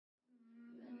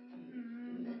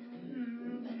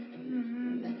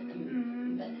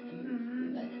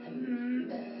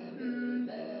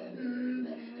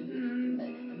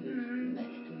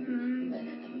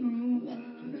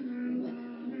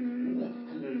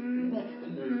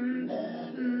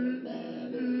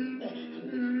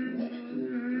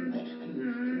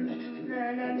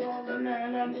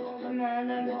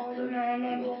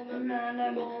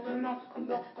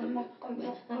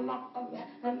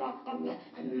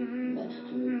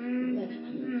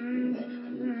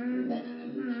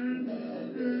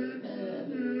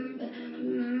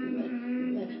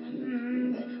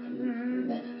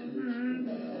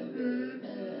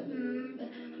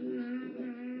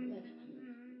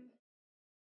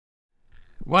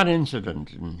One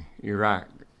incident in Iraq,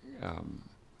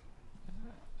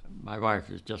 my wife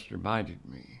has just reminded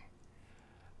me,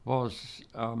 was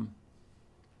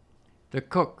the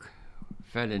cook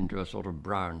fell into a sort of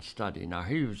brown study. Now,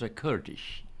 he was a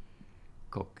Kurdish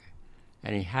cook,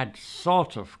 and he had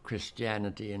sort of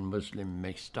Christianity and Muslim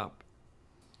mixed up.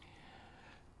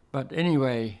 But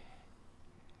anyway,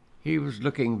 he was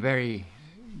looking very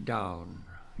down,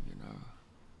 you know.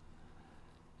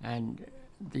 And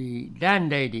the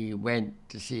landlady went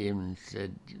to see him and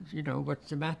said, you know, what's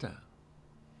the matter?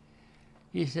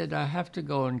 He said, I have to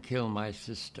go and kill my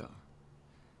sister.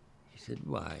 He said,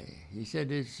 why? He said,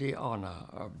 it's the honor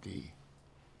of the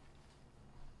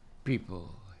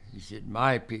people. He said,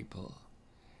 my people.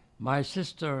 My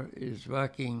sister is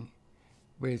working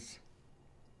with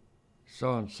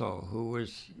so-and-so, who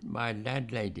was my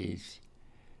landlady's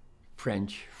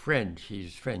French friend.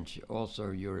 She's French,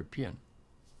 also European.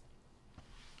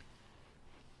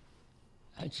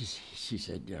 And she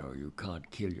said, you know, you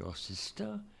can't kill your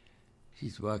sister.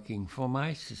 She's working for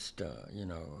my sister, you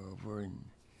know, over in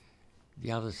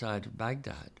the other side of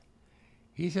Baghdad.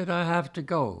 He said, I have to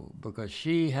go because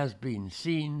she has been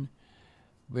seen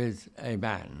with a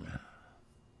man.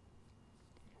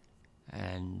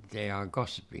 And they are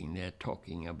gossiping, they're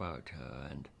talking about her,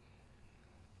 and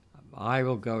I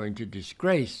will go into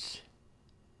disgrace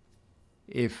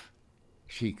if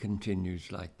she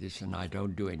continues like this and I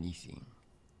don't do anything.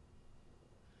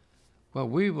 Well,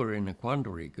 we were in a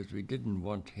quandary because we didn't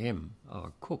want him,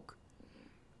 our cook,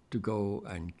 to go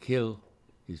and kill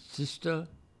his sister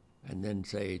and then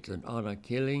say it's an honor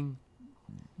killing,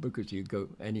 because you go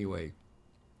anyway,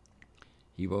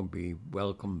 he won't be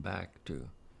welcome back to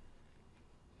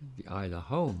either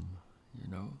home, you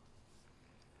know.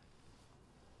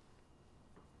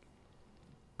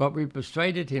 But we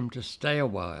persuaded him to stay a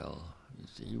while, you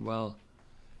see. Well,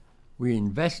 we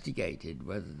investigated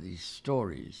whether these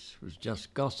stories was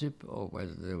just gossip or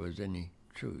whether there was any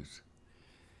truth.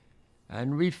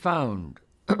 And we found,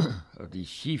 or at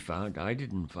least she found, I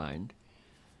didn't find,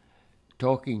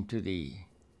 talking to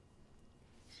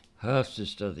her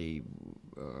sister, the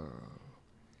or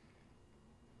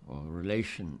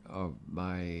relation of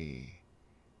my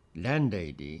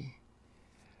landlady,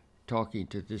 talking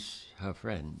to this, her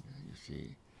friend, you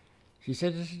see. She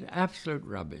said, this is absolute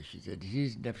rubbish. She said,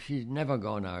 she's never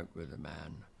gone out with a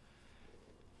man.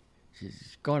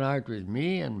 She's gone out with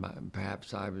me, and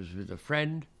perhaps I was with a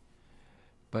friend,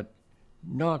 but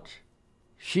not,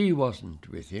 she wasn't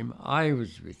with him, I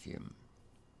was with him.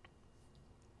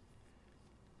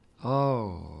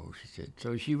 Oh, she said.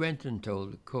 So she went and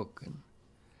told the cook, and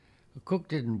the cook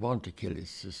didn't want to kill his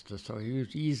sister, so he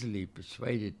was easily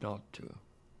persuaded not to.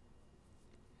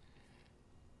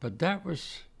 But that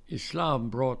was Islam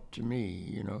brought to me,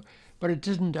 you know. But it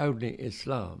isn't only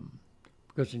Islam,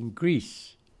 because in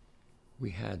Greece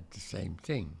we had the same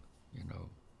thing, you know.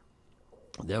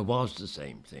 There was the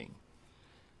same thing.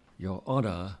 Your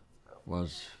honor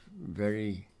was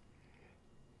very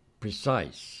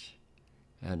precise,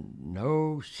 and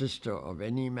no sister of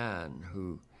any man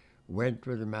who went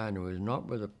with a man who was not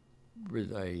with a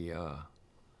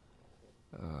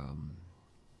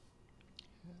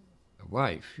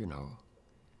wife, you know,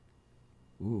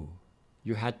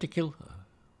 you had to kill her.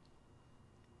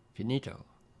 Finito.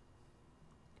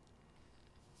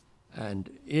 And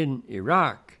in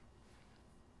Iraq,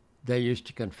 they used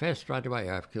to confess right away,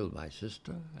 I've killed my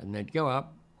sister, and they'd go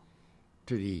up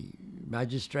to the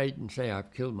magistrate and say,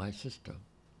 I've killed my sister.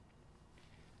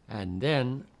 And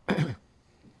then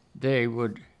they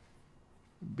would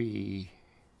be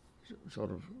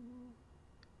sort of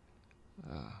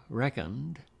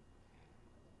reckoned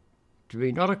to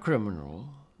be not a criminal,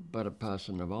 but a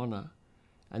person of honor,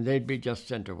 and they'd be just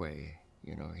sent away.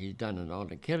 You know, he's done an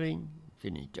honor killing,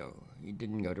 finito. He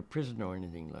didn't go to prison or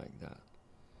anything like that.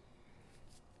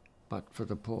 But for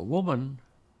the poor woman,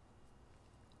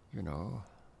 you know,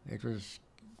 it was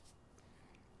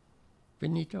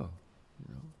finito,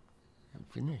 you know, and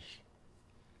finished.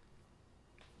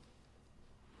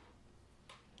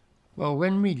 Well,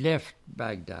 when we left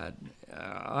Baghdad,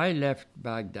 I left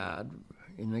Baghdad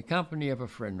in the company of a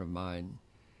friend of mine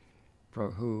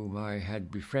whom I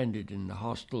had befriended in the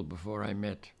hostel before I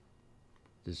went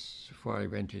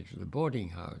into the boarding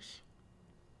house.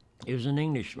 He was an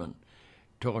Englishman,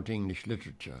 taught English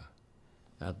literature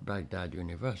at Baghdad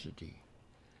University.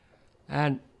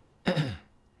 And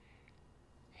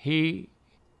we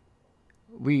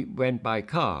went by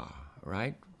car,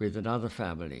 right, with another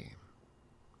family,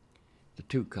 the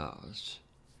two cars.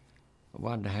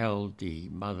 One held the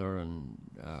mother and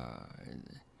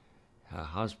her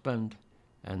husband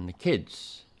and the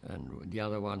kids, and the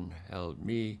other one held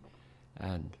me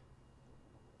and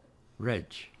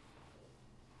Reg,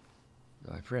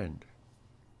 my friend.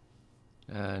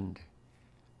 And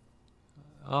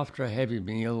after a heavy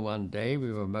meal one day,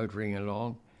 we were motoring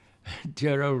along, and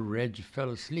dear old Reg fell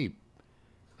asleep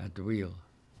at the wheel.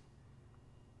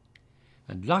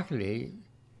 And luckily,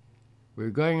 we were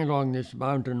going along this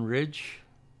mountain ridge,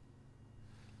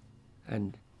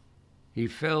 and he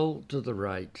fell to the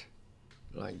right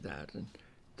like that, and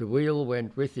the wheel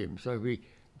went with him, so we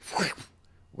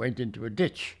went into a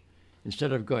ditch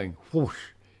instead of going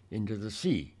whoosh into the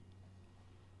sea.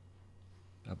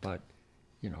 About,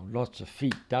 lots of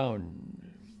feet down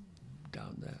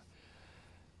there.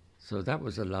 So that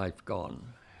was a life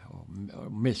gone, or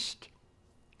missed.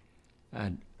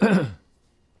 And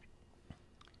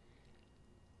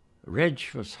Reg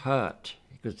was hurt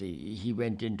because he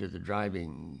went into the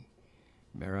driving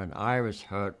mirror, and I was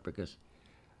hurt because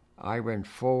I went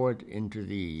forward into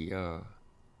the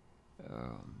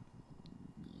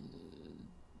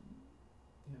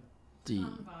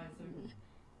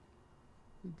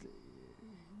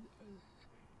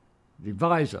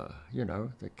visor,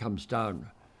 that comes down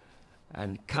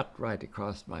and cut right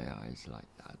across my eyes like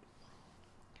that.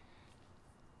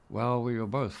 Well, we were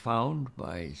both found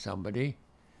by somebody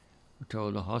who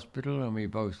told the hospital, and we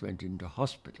both went into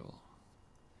hospital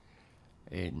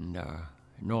in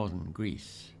northern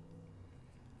Greece.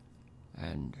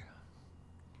 And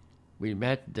we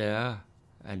met there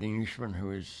an Englishman who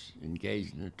was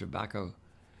engaged in the tobacco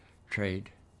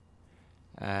trade,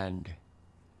 and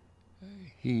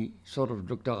he sort of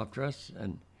looked after us.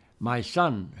 And my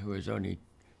son, who was only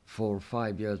 4 or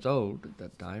 5 years old at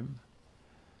that time,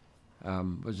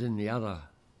 was in the other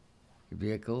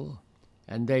vehicle,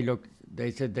 and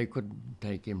they said they couldn't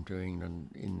take him to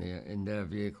England in their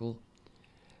vehicle.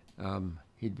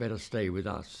 He'd better stay with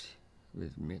us,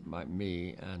 with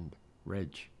me and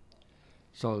Reg.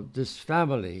 So this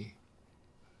family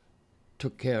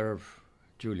took care of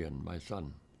Julian, my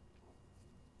son.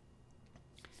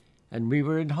 And we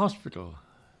were in hospital.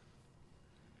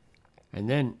 And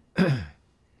then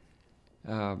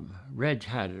Reg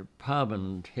had a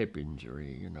permanent hip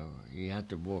injury, He had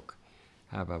to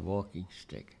have a walking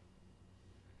stick.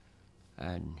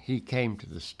 And he came to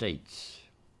the States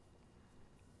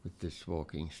with this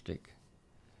walking stick.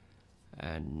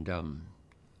 And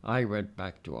I went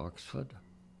back to Oxford,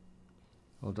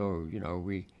 although,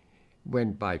 we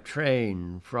went by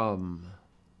train from,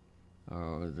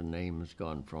 the name has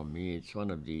gone from me, it's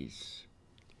one of these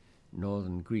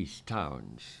northern Greece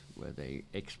towns where they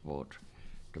export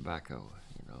tobacco,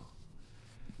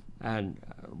 And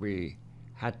we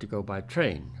had to go by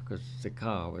train because the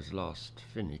car was lost,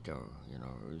 finito, it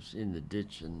was in the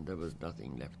ditch and there was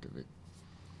nothing left of it.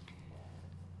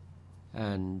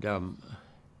 And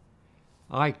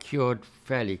I cured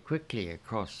fairly quickly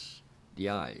across the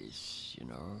eyes,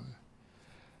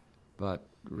 but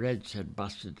Reg had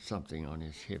busted something on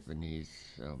his hip, and he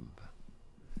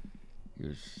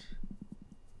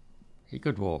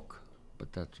could walk,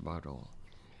 but that's about all.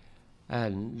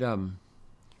 And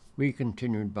we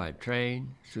continued by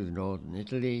train through northern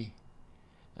Italy,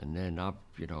 and then up,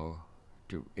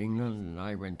 to England, and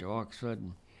I went to Oxford,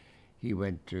 and he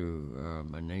went to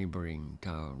a neighboring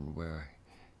town where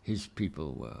his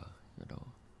people were,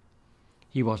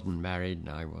 He wasn't married, and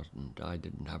I wasn't. I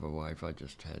didn't have a wife. I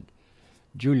just had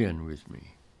Julian with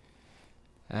me.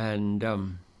 And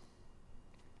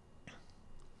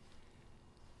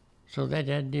so that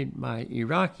ended my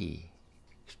Iraqi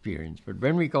experience. But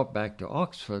when we got back to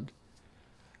Oxford,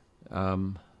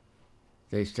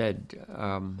 they said,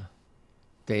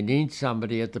 they need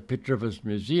somebody at the Pitt-Rivers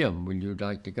Museum. Will you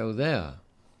like to go there?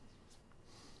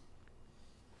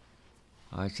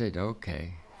 I said,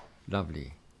 okay,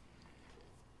 lovely.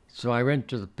 So I went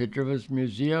to the Pitt-Rivers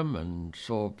Museum and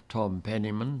saw Tom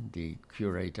Penniman, the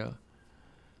curator,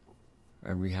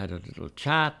 and we had a little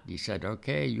chat. He said,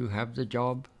 okay, you have the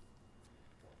job.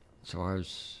 So I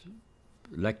was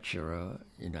lecturer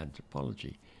in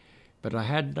anthropology, but I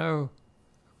had no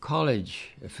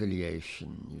college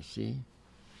affiliation, you see.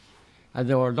 And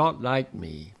there were a lot like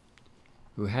me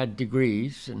who had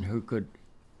degrees and who could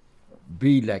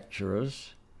be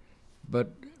lecturers,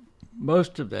 but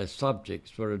most of their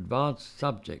subjects were advanced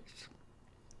subjects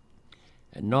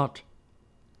and not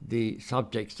the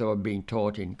subjects that were being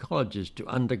taught in colleges to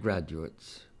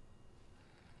undergraduates.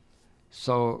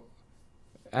 So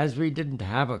as we didn't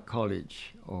have a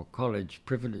college or college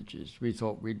privileges, we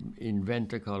thought we'd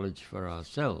invent a college for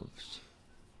ourselves,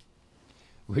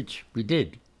 which we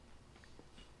did.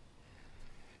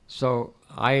 So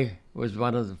I was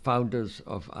one of the founders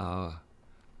of our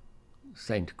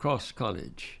St. Cross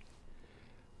College,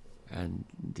 and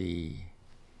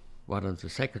one of the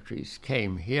secretaries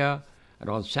came here, and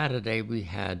on Saturday we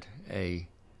had a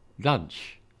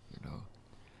lunch, you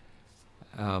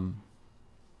know.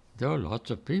 There were lots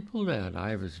of people there, and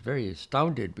I was very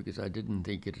astounded because I didn't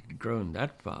think it had grown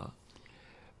that far.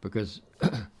 Because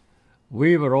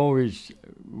we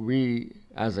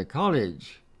as a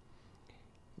college,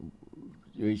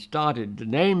 we started, the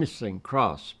name is St.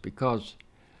 Cross because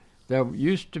there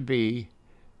used to be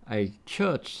a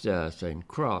church there, St.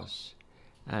 Cross,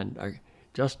 and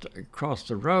just across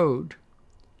the road,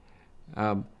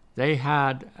 they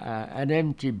had an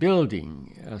empty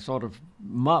building, a sort of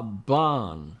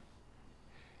barn.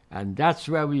 And that's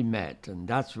where we met, and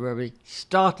that's where we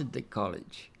started the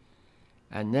college.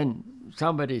 And then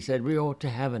somebody said we ought to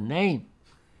have a name.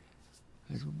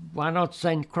 I said, why not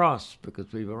St. Cross?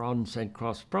 Because we were on St.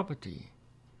 Cross property.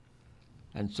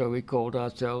 And so we called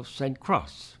ourselves St.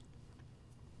 Cross.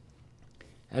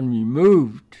 And we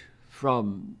moved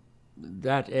from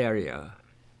that area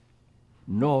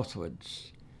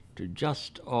northwards to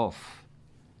just off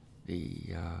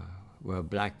where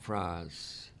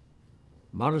Blackfriars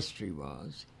Monastery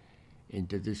was,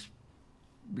 into this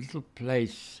little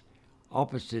place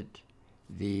opposite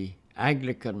the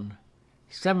Anglican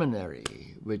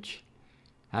seminary, which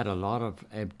had a lot of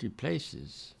empty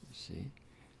places, you see.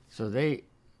 So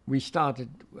we started,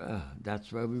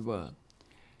 that's where we were.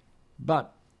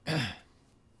 But it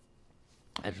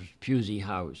was Pusey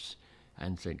House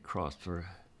and St. Cross for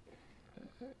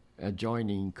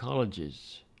adjoining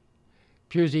colleges.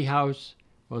 Pusey House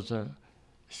was a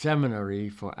seminary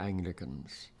for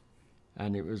Anglicans,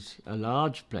 and it was a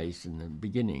large place in the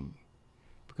beginning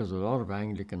because a lot of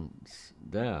Anglicans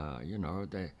there, you know,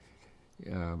 they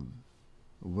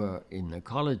were in the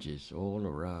colleges all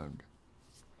around.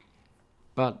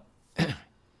 But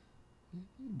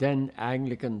then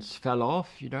Anglicans fell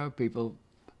off, you know, people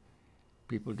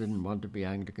didn't want to be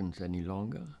Anglicans any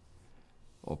longer,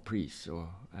 or priests or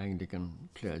Anglican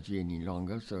clergy any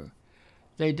longer, so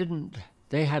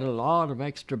they had a lot of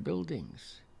extra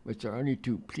buildings, which are only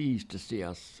too pleased to see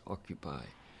us occupy,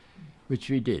 which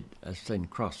we did as St.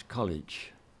 Cross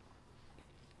College.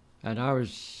 And I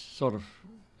was sort of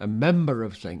a member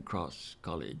of St. Cross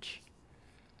College,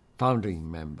 founding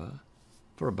member,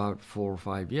 for about 4 or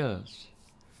 5 years.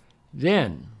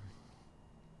 Then,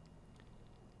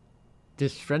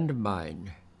 this friend of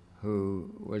mine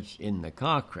who was in the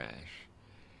car crash,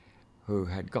 who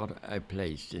had got a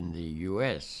place in the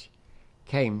US,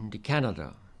 came to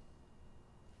Canada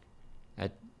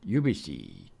at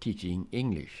UBC teaching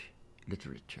English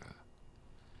literature.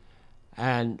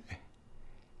 And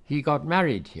he got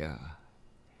married here.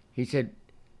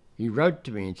 He wrote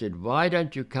to me and said, why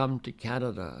don't you come to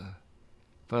Canada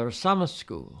for a summer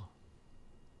school?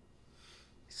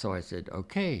 So I said,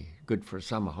 okay, good for a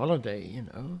summer holiday, you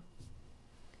know.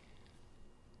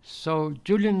 So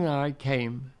Julian and I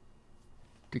came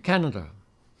to Canada.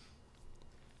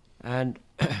 And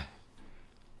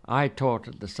I taught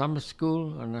at the summer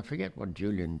school, and I forget what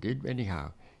Julian did.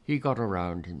 Anyhow, he got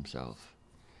around himself.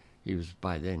 He was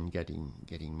by then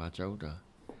getting much older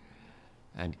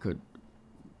and could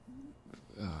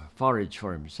forage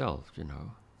for himself, you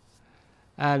know.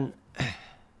 And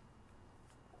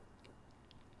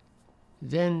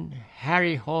then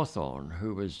Harry Hawthorne,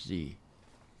 who was the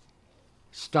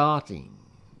starting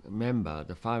member,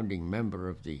 the founding member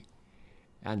of the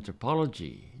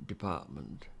Anthropology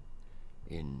department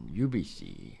in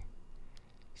UBC,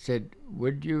 said,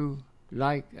 would you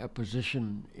like a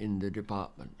position in the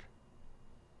department?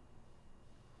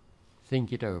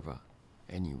 Think it over.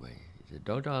 Anyway, he said,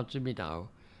 don't answer me now.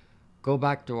 Go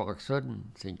back to Oxford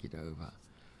and think it over.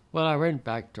 Well, I went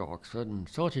back to Oxford and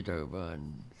thought it over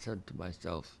and said to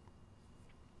myself,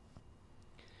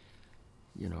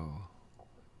 you know,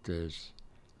 there's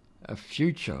a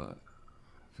future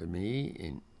for me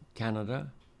in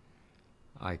Canada.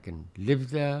 I can live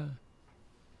there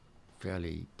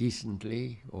fairly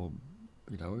decently, or,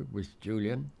 you know, with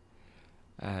Julian,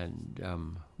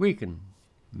 and we can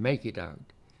make it out.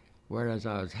 Whereas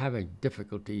I was having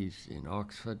difficulties in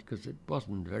Oxford because it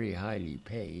wasn't very highly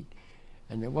paid,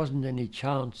 and there wasn't any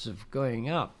chance of going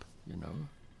up, you know,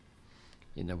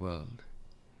 in the world.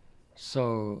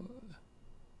 So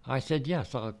I said,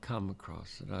 yes, I'll come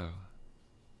across.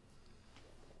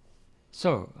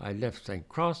 So I left St.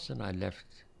 Cross and I left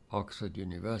Oxford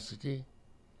University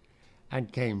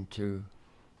and came to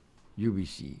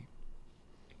UBC,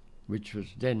 which was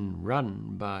then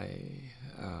run by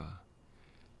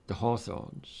the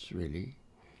Hawthorns, really.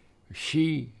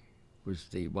 She was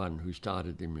the one who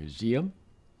started the museum,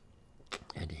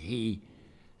 and he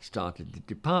started the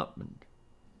department.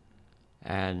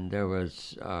 And there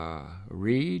was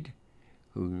Reed,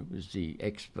 who was the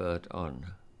expert on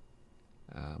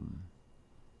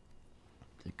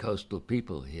the coastal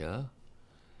people here,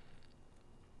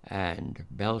 and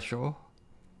Belshaw.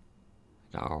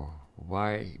 Now,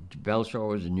 why Belshaw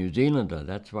was a New Zealander,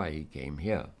 that's why he came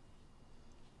here.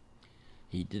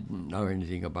 He didn't know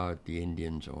anything about the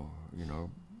Indians, or, you know,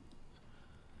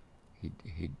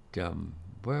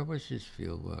 where was his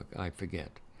field work? I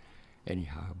forget.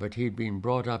 Anyhow, but he'd been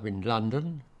brought up in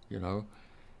London, you know.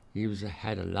 He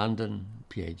had a London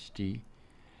PhD,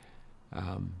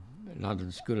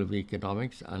 London School of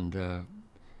Economics under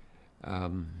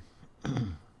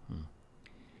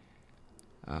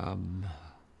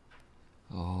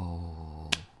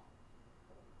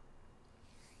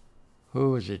who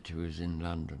was it who was in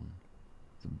London?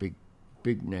 The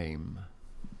big name.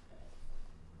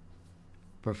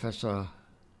 Professor,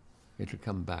 it'll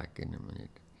come back in a minute.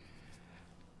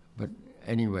 But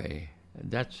anyway,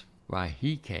 that's why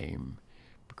he came,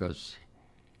 because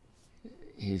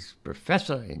his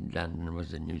professor in London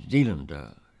was a New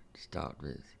Zealander to start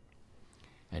with,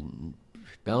 and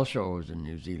Belshaw was a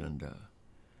New Zealander.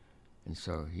 And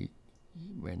so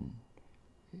when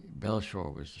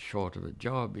Belshaw was short of a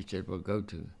job, he said, well, go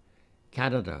to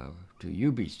Canada, to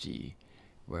UBC,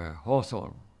 where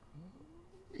Hawthorne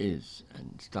is,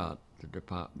 and start the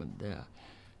department there.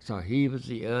 So he was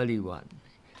the early one.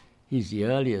 He's the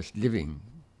earliest living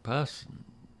person,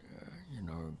 you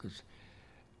know, because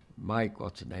Mike,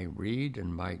 what's his name, Reed,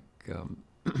 and Mike,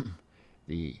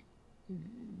 the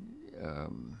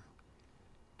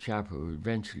chap who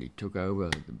eventually took over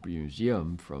the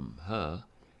museum from her,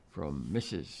 from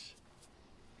Mrs.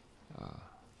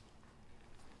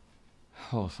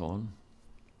 Hawthorne,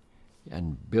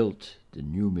 and built the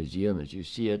new museum as you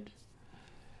see it.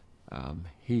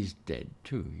 He's dead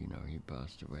too, you know, he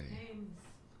passed away.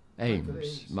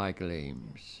 Michael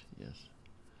Ames, yes.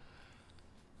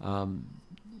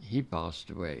 He passed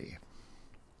away.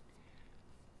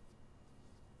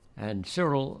 And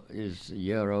Cyril is a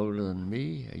year older than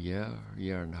me, a year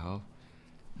and a half.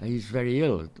 He's very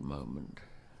ill at the moment.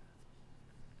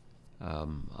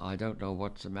 I don't know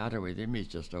what's the matter with him. He's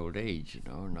just old age, you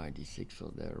know, 96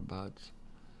 or thereabouts.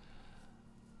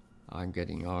 I'm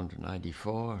getting on to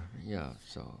 94, yeah,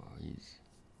 so he's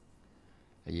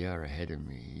a year ahead of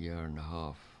me, a year and a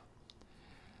half.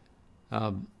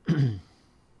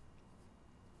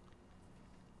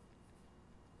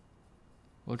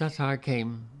 Well, that's how I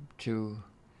came to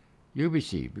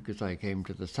UBC, because I came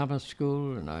to the summer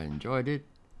school and I enjoyed it.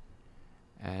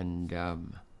 And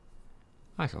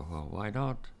I thought, well, why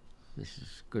not? This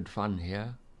is good fun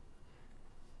here.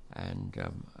 And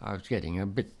I was getting a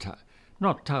bit,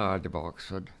 not tired of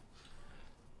Oxford,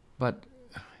 but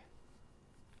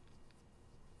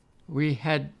we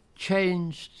had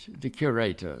changed the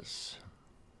curators.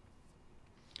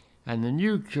 And the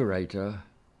new curator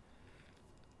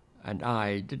and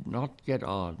I did not get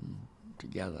on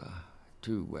together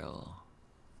too well.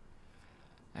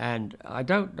 And I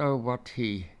don't know what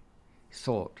he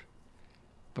thought,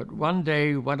 but one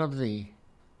day one of the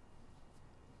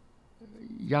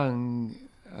young,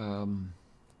 I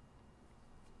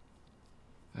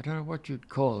don't know what you'd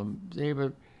call them, they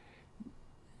were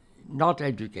not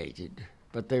educated,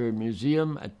 but they were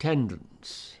museum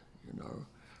attendants, you know,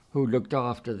 who looked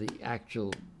after the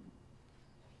actual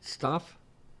stuff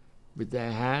with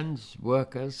their hands,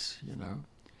 workers, you know.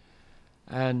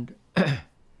 And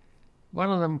one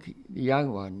of them, the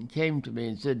young one, came to me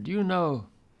and said, do you know,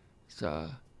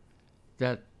 sir,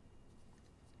 that,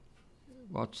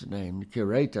 what's the name, the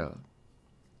curator,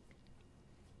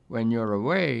 when you're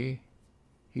away,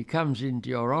 he comes into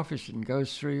your office and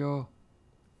goes through your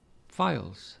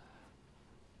files.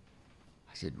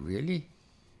 I said, really?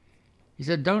 He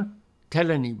said, don't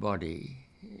tell anybody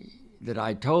that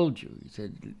I told you. He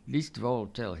said, least of all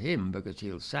tell him, because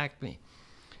he'll sack me.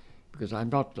 Because I'm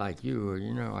not like you,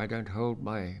 you know, I don't hold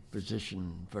my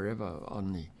position forever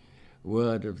on the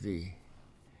word of the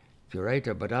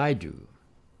curator, but I do.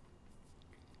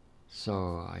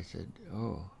 So I said,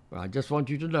 oh, well, I just want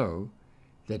you to know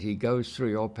that he goes through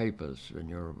your papers when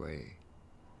you're away.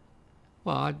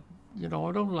 Well, I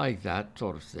don't like that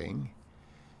sort of thing.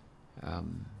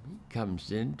 He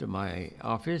comes into my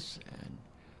office and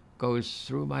goes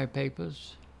through my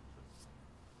papers.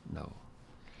 No.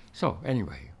 So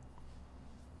anyway,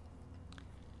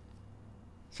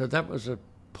 so that was a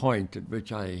point at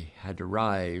which I had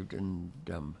arrived, and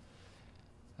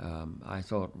I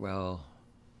thought, well,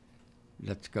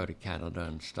 let's go to Canada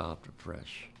and start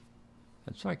afresh.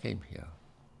 And so I came here.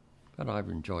 But I've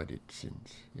enjoyed it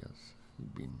since, yes. It's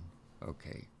been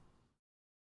okay.